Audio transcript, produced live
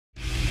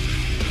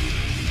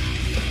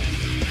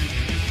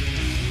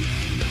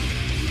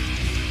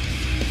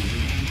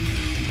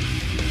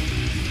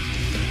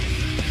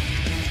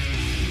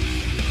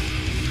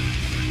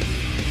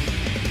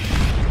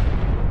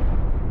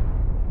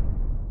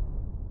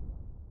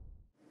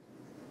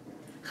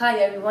Hi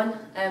everyone,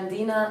 I'm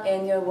Dina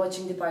and you're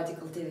watching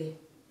DIPARTICLE TV.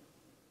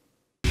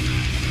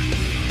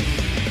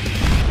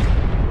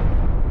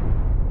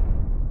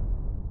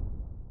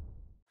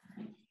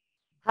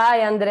 Hi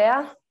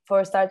Andrea.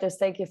 For starters,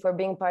 thank you for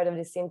being part of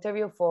this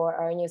interview for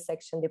our new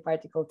section,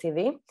 DIPARTICLE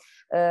TV.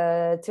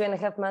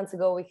 2.5 months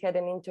ago, we had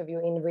an interview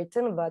in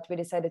written, but we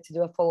decided to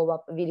do a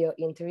follow-up video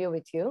interview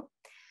with you.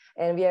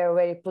 And we are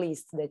very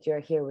pleased that you're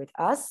here with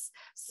us.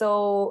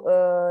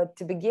 So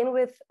to begin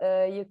with,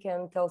 you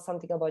can tell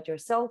something about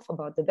yourself,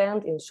 about the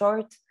band in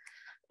short,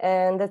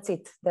 and that's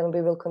it. Then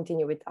we will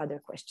continue with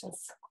other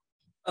questions.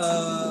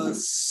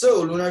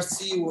 So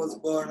Lunarsea was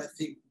born, I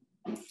think,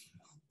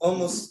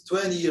 almost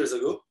 20 years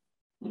ago.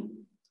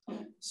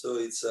 So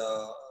it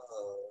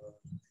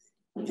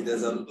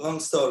has a long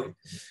story.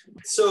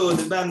 So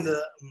the band,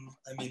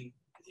 I mean,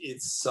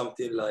 it's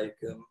something like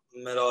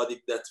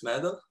melodic death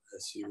metal,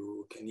 as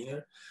you can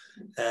hear,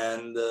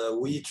 and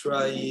we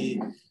try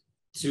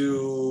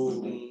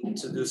to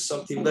do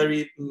something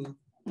very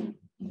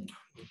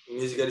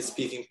musically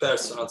speaking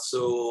personal,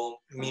 so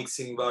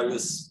mixing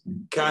various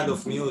kind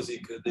of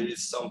music. There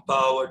is some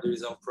power, there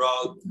is some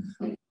prog,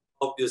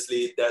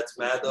 obviously death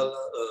metal,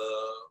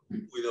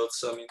 with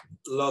also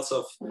lots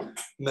of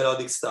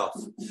melodic stuff.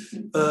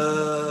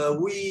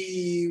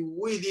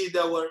 We did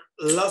our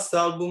last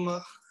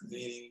album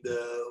in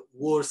the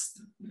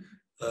worst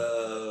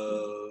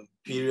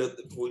period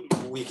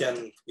we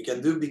can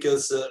do,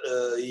 because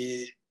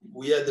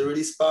we had the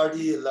release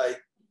party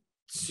like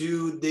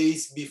 2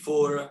 days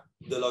before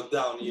the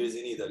lockdown here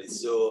in Italy.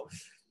 So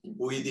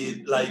we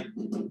did like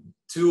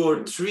 2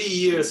 or 3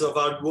 years of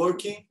hard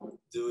working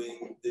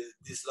doing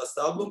this last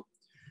album.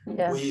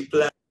 Yeah. We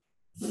planned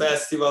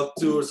festival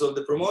tours of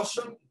the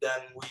promotion,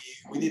 then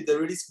we did the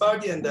release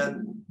party, and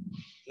then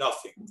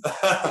nothing.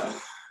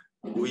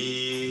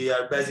 We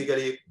are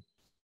basically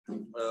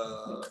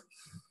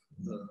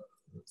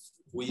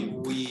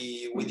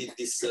we did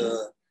this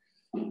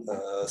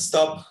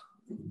stop,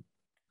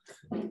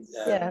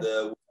 and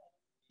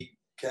we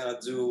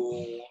cannot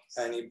do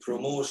any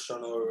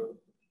promotion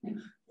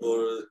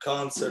or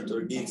concert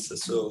or gigs.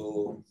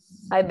 So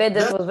I bet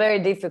that was very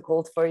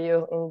difficult for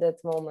you in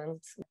that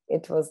moment.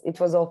 It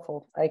was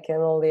awful. I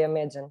can only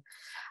imagine.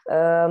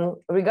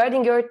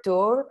 Regarding your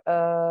tour,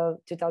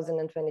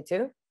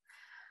 2022,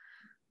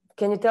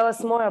 can you tell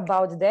us more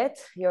about that?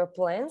 Your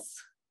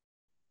plans?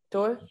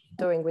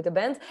 Touring with the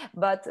band,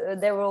 but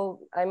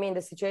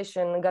the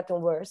situation gotten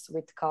worse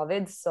with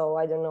COVID, so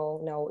I don't know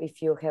now if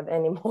you have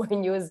any more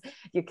news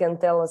you can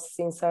tell us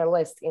since our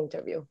last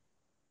interview.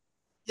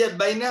 Yeah,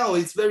 by now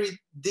it's very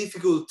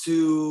difficult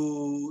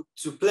to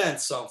plan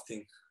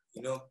something,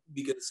 you know,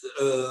 because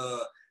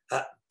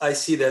I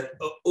see that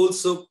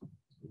also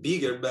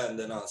bigger band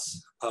than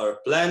us are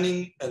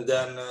planning and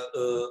then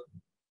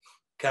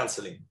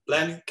canceling,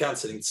 planning,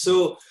 canceling.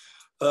 So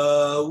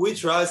we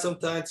try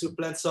sometimes to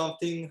plan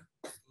something.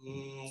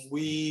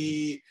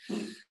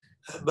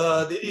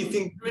 But I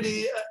think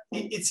really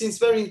it seems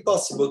very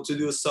impossible to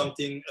do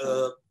something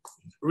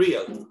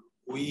real.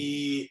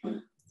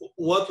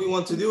 What we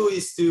want to do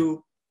is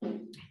to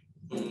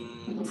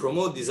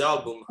promote this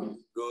album,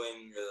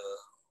 going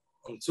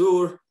on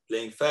tour,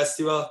 playing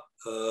festival,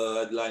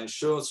 headline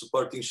shows,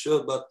 supporting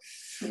shows, but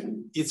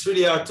it's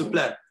really hard to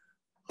plan.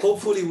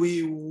 Hopefully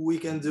we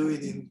can do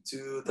it in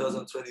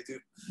 2022,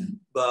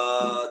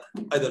 but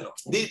I don't know.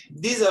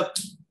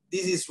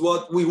 This is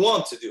what we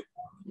want to do,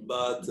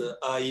 but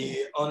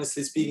I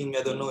honestly speaking,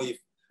 I don't know if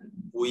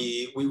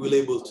we will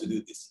able to do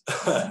this.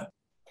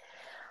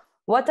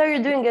 What are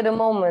you doing at the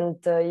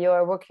moment? You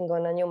are working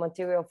on a new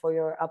material for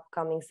your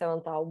upcoming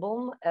 7th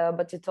album,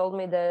 but you told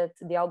me that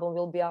the album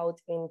will be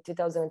out in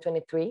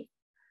 2023.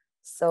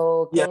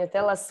 So can you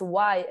tell us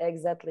why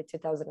exactly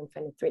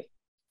 2023?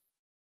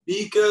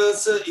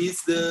 Because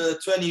it's the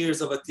 20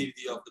 years of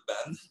activity of the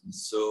band,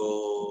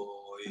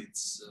 so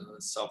it's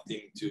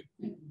something to,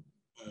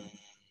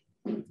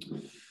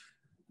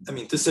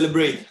 to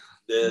celebrate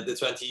the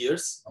 20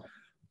 years.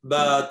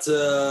 But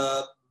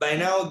by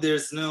now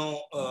there's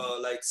no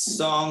like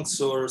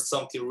songs or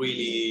something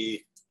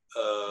really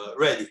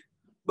ready.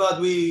 But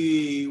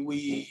we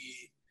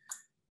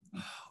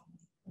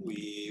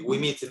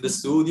meet in the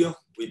studio,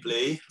 we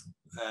play,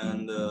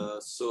 and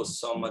so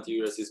some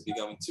materials is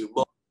becoming too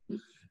boring.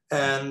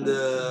 And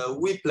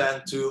we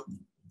plan to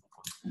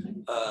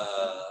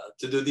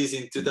do this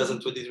in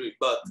 2023,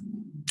 but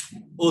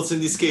also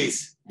in this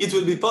case, it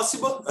will be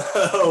possible.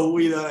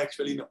 We don't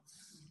actually know.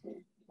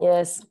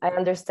 Yes, I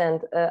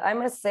understand. I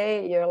must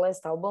say your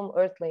last album,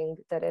 Earthling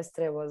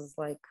Terrestre, was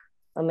like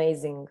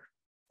amazing.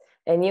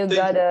 And you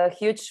got a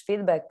huge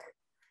feedback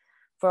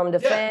from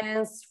the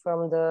fans,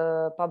 from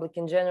the public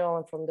in general,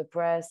 and from the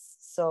press.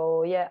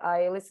 So yeah,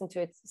 I listened to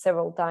it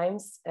several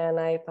times and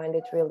I find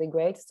it really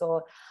great.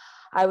 So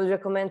I would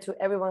recommend to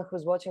everyone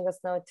who's watching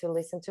us now to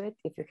listen to it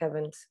if you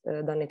haven't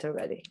done it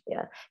already.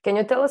 Yeah. Can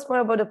you tell us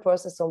more about the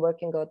process of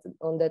working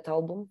on that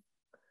album?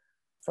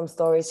 Some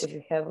stories if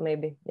you have,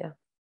 maybe. Yeah.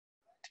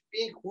 I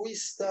think we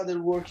started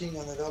working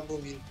on an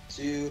album in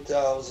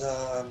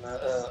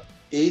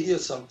 2008 or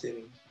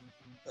something.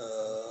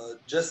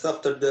 just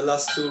after the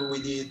last tour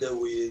we did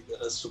with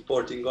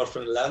supporting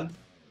Orphan Land,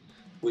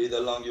 we did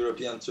a long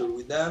European tour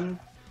with them,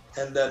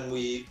 and then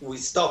we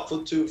stopped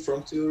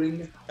from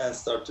touring and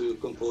start to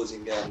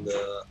composing and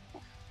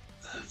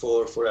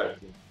for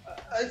everything.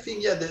 I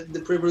think yeah,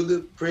 the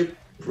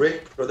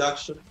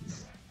pre-production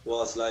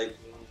was like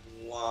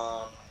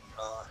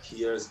 1.5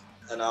 years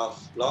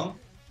long,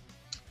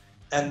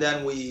 and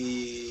then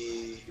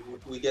we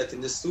get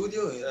in the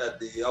studio at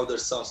the Outer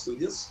Sound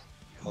Studios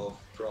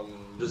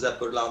from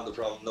Giuseppe Orlando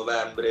from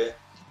Novembre.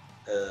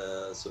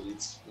 So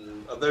it's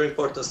a very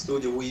important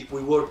studio. We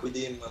work with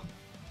him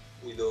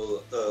with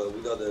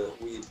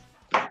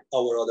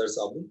our other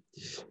album,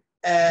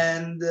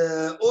 and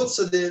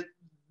also the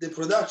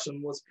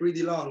production was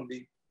pretty long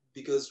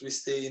because we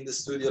stay in the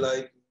studio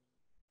like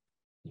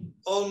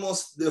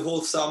almost the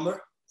whole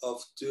summer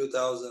of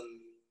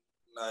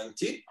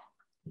 2019,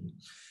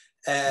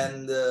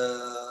 and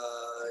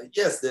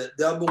yes, the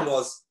album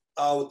was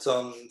out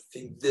on I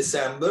think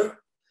December,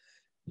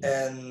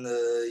 and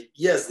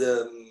yes,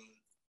 the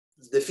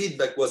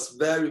feedback was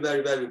very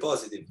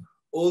positive.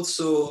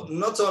 Also,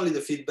 not only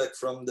the feedback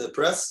from the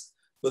press,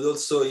 but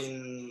also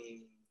in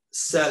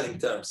selling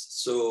terms.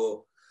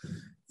 So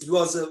it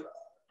was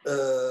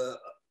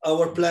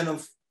our plan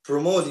of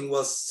promoting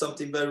was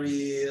something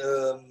very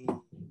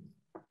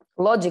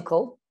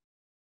logical.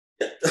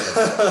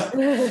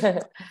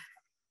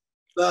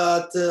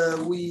 But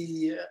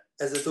we,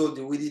 as I told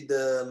you, we did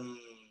the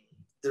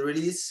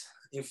release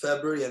in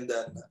February, and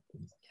then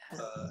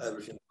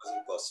everything was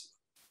impossible.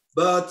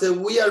 But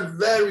we are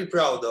very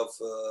proud of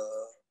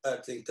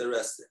Earthling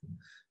Terrestre,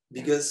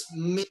 because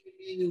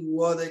maybe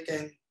what I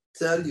can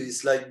tell you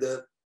is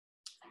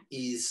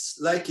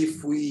like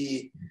if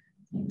we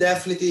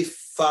definitely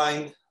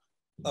find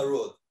a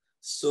road.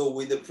 So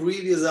with the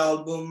previous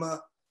album,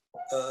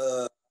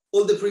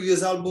 all the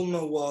previous album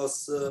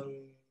was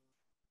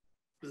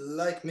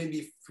like maybe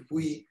if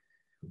we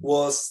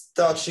was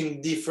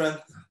touching different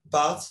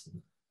paths.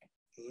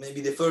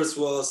 Maybe the first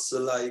was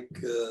like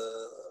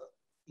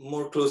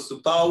more close to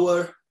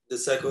power. The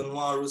second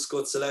one, Roots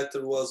Code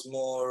Selector, was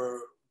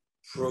more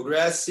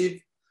progressive.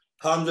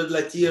 100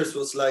 Light Years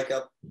was like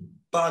a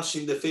punch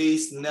in the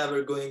face,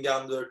 never going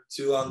under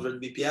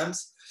 200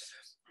 BPMs.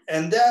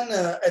 And then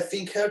I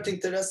think Earthling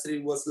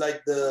Terrestre was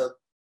like the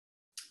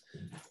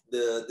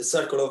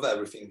circle of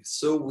everything.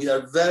 So we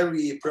are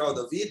very proud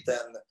of it,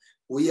 and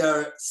we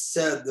are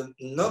sad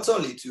not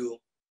only to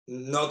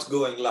not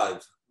going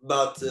live,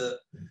 but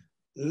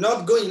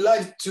not going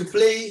live to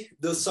play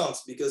those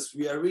songs, because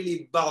we are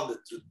really bounded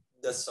to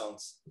the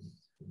songs.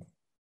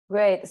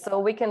 Great. So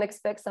we can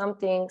expect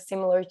something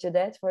similar to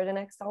that for the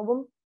next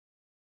album?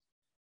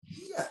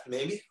 Yeah,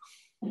 maybe.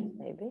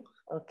 Maybe.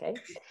 Okay.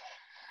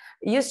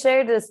 You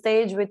shared the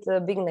stage with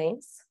big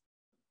names.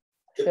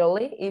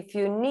 Surely, if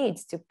you need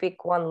to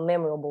pick one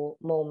memorable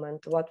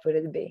moment, what would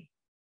it be?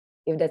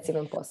 If that's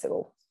even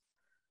possible.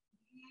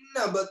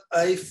 No, but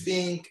I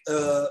think,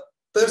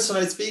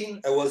 personally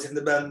speaking, I was in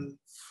the band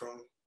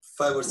from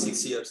 5 or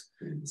 6 years.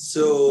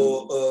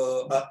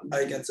 So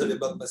I can tell you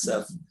about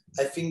myself.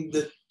 I think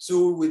the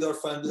tour with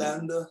Orphan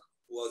Land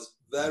was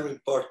very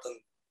important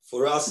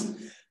for us,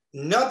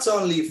 not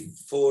only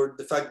for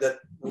the fact that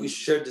we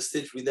shared the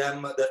stage with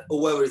them, that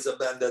however is a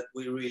band that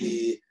we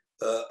really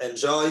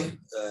enjoy,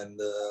 and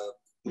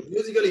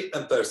musically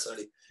and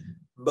personally,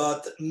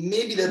 but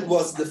maybe that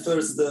was the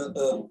first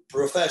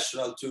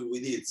professional tour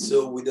we did.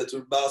 So with the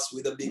tour bus,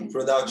 with a big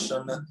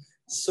production,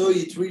 so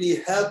it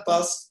really helped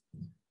us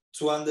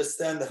to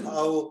understand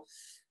how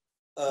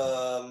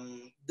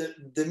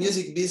the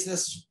music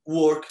business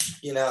work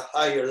in a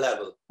higher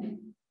level.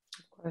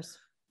 Of course.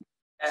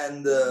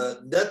 And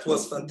that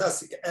was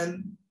fantastic.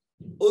 And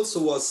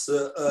also was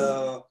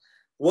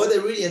what I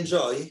really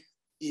enjoy,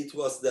 it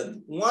was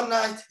that one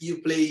night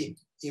you play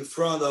in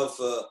front of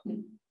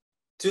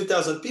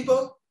 2,000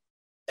 people,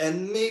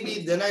 and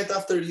maybe the night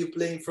after you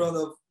play in front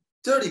of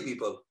 30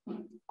 people.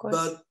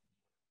 But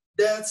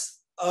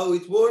that's how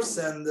it works,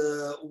 and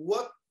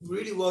what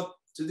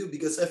to do,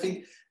 because I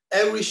think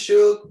every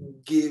show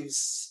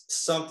gives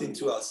something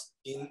to us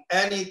in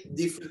any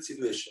different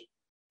situation.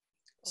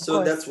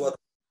 So that's what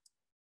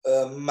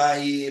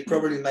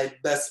probably my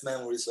best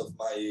memories of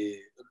my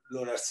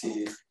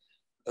Lunarsea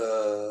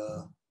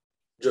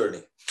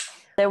journey.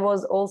 There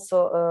was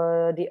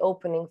also the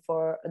opening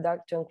for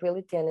Dark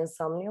Tranquility and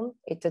Insomnium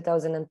in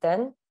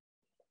 2010,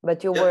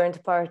 but you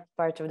weren't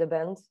part of the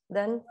band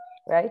then,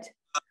 right?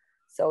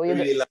 So you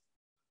really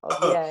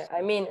yeah,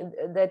 I mean,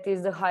 that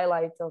is the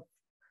highlight of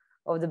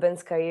the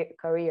band's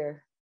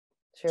career,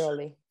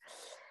 surely.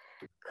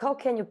 How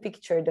can you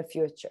picture the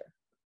future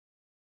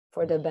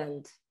for the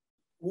band?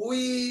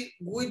 We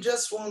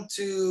just want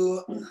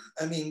to,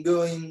 I mean,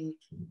 going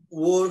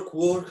work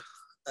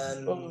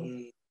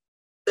and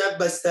step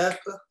by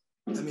step.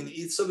 I mean,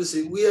 it's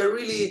obviously, we are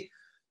really,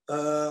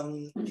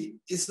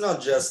 it's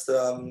not just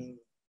a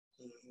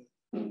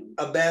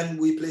band,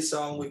 we play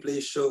song, we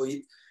play show.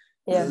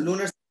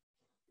 Lunarsea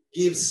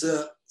gives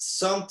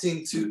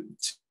something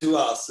to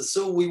us.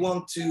 So we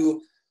want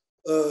to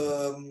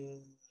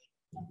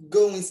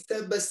going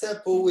step by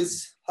step,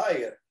 always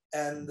higher.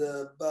 And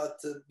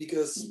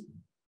because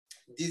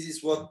this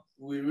is what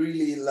we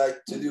really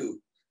like to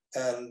do,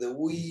 and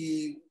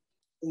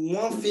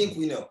one thing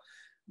we know.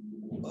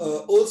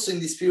 Also in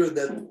this period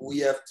that we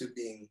have to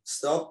be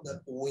stopped,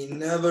 that we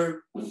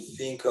never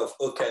think of,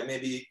 okay,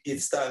 maybe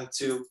it's time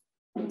to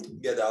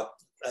get up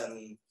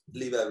and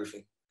leave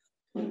everything.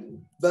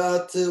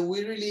 But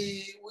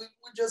we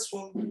just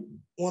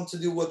want to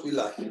do what we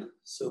like.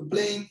 So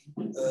playing,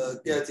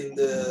 get in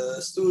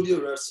the studio,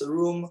 rehearse a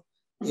room,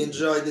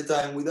 enjoy the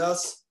time with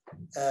us.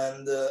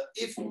 And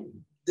if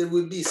there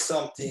will be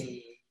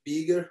something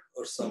bigger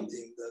or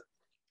something that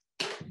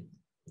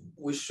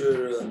we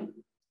should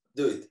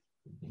do it.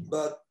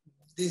 But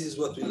this is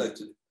what we like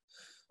to do.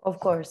 Of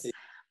course.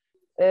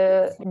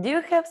 Do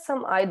you have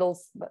some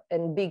idols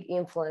and big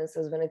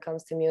influences when it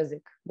comes to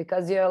music?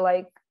 Because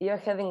you're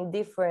having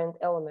different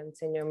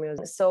elements in your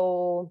music.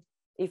 So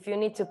if you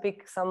need to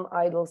pick some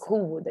idols, who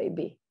would they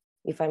be,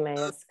 if I may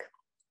ask?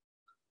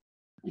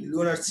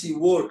 Lunarsea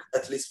work,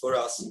 at least for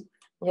us.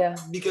 Yeah.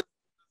 Because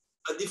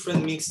a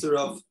different mixture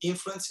of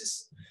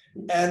influences.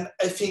 And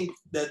I think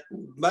that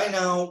by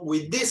now,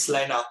 with this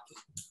lineup,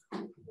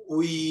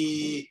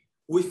 we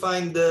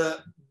find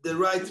the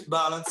right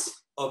balance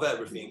of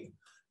everything.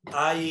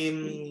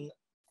 I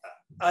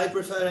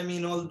prefer,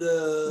 all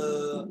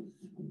the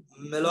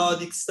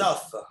melodic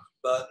stuff,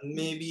 but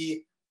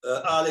maybe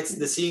Alex,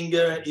 the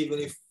singer, even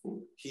if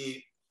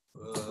he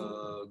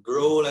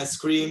growls and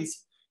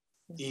screams,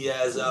 he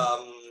has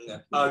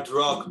hard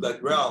rock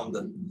background.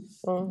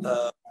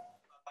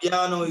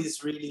 Piano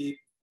is really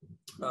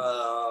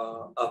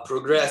a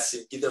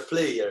progressive guitar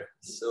player.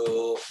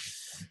 So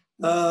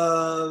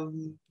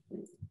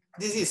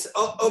this is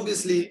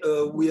obviously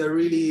we are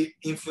really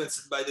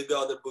influenced by the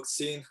Gothic book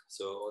scene,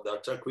 so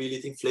Dark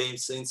Tranquility,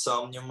 Flames,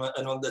 Insomnium,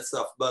 and all that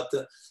stuff. But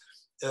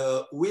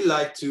we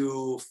like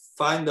to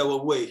find our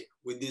way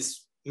with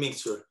this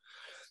mixture.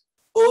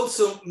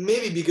 Also,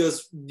 maybe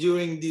because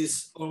during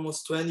these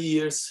almost 20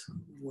 years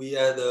we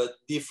had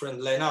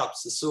different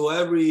lineups, so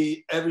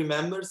every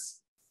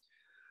members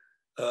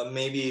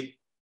maybe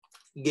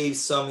gave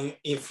some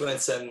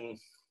influence and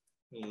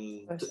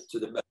to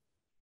the band.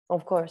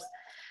 Of course.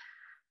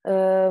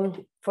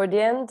 For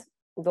the end,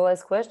 the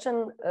last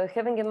question,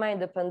 having in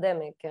mind the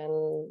pandemic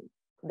and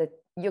that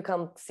you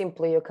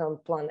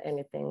can't plan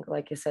anything,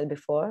 like you said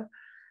before,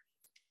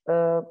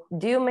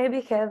 do you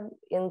maybe have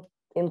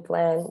in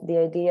plan the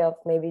idea of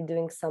maybe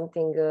doing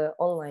something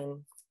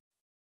online,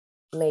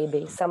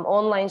 maybe some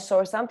online show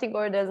or something,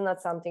 or that's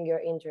not something you're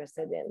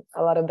interested in?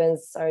 A lot of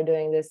bands are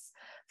doing this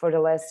for the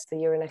last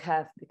year and a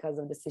half because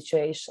of the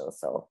situation.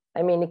 So,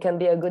 it can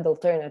be a good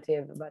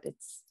alternative, but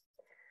it's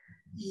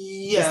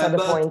not the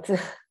point.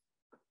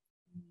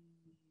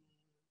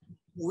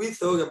 We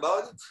thought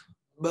about it,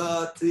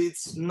 but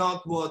it's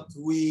not what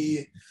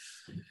we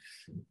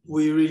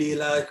really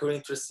like or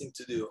interesting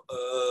to do.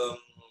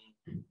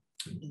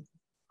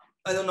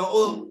 I don't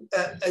know.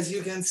 As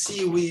you can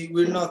see,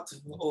 we're not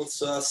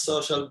also a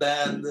social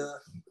band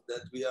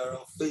that we are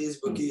on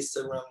Facebook,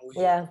 Instagram.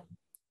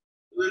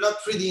 We're not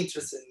really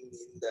interested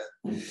in that.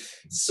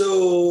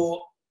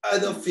 So I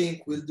don't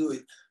think we'll do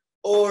it.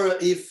 Or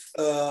if,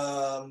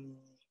 I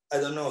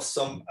don't know,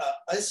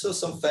 I saw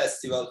some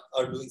festival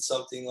are doing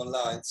something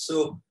online.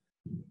 So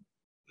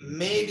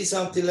maybe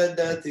something like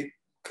that, it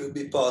could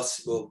be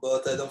possible,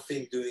 but I don't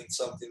think doing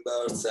something by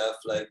ourselves,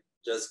 like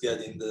just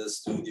get in the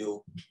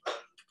studio,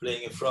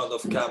 playing in front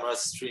of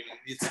cameras, streaming,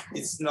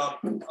 it's not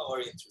our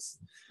interest.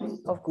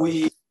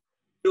 We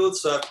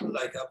also have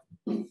like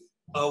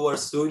our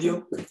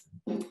studio,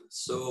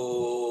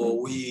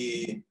 so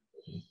we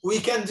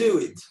can do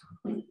it,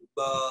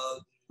 but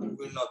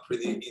we're not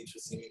really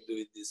interested in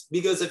doing this,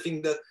 because I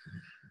think that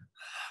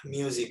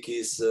music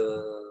is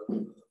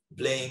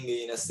playing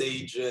in a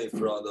stage in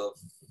front of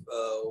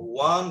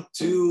 1,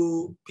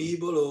 2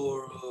 people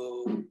or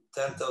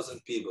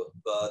 10,000 people,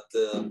 but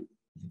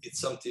it's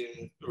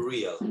something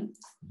real.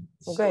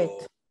 Great. So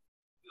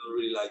we don't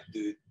really like to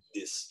do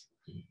this,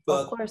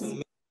 but of course.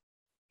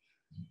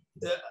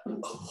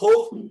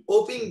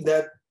 Hoping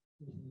that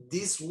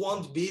this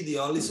won't be the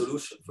only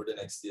solution for the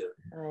next year.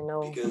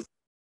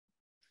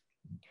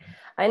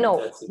 I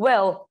know.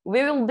 Well,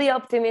 we will be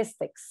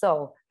optimistic.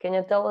 So can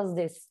you tell us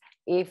this?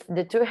 If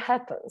the tour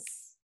happens,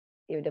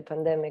 if the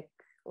pandemic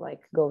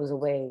goes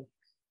away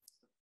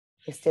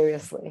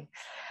mysteriously,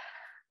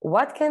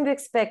 what can we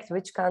expect?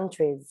 Which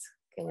countries?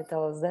 Can you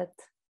tell us that?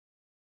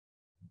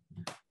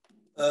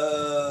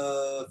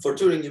 For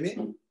touring, you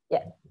mean?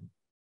 Yeah.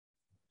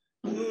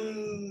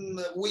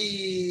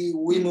 We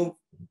move,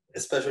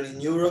 especially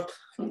in Europe,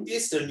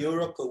 Eastern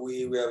Europe.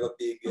 We have a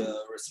big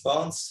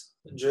response.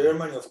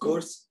 Germany, of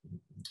course.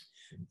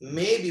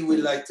 Maybe we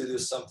like to do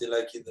something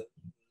like in the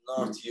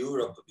North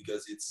Europe,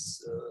 because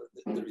it's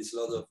there is a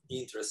lot of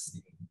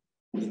interest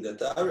in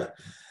that area.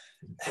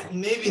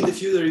 Maybe in the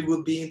future it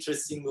would be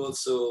interesting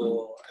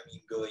also,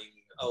 going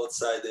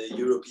outside the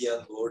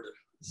European border,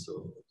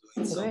 so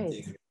doing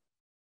something.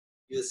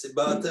 Yes,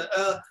 but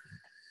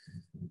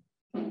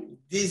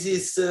this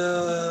is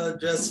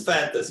just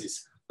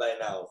fantasies by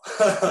now.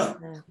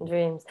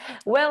 Dreams.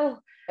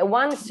 Well,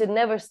 one should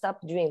never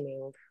stop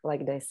dreaming,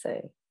 like they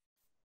say.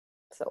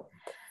 So,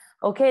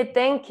 okay,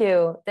 thank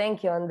you,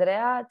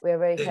 Andrea. We're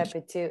very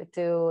happy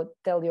to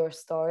tell your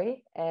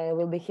story, and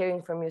we'll be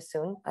hearing from you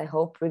soon, I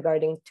hope,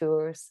 regarding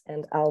tours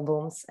and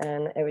albums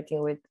and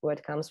everything with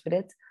what comes with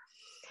it.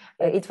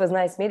 It was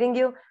nice meeting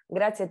you.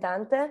 Grazie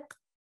tante.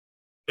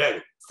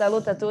 Prego.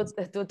 Saluta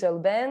tutto il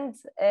band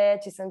e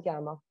ci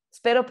sentiamo.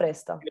 Spero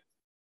presto.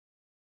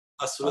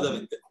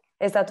 Assolutamente.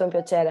 È stato un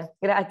piacere.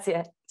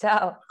 Grazie.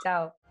 Ciao,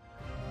 ciao.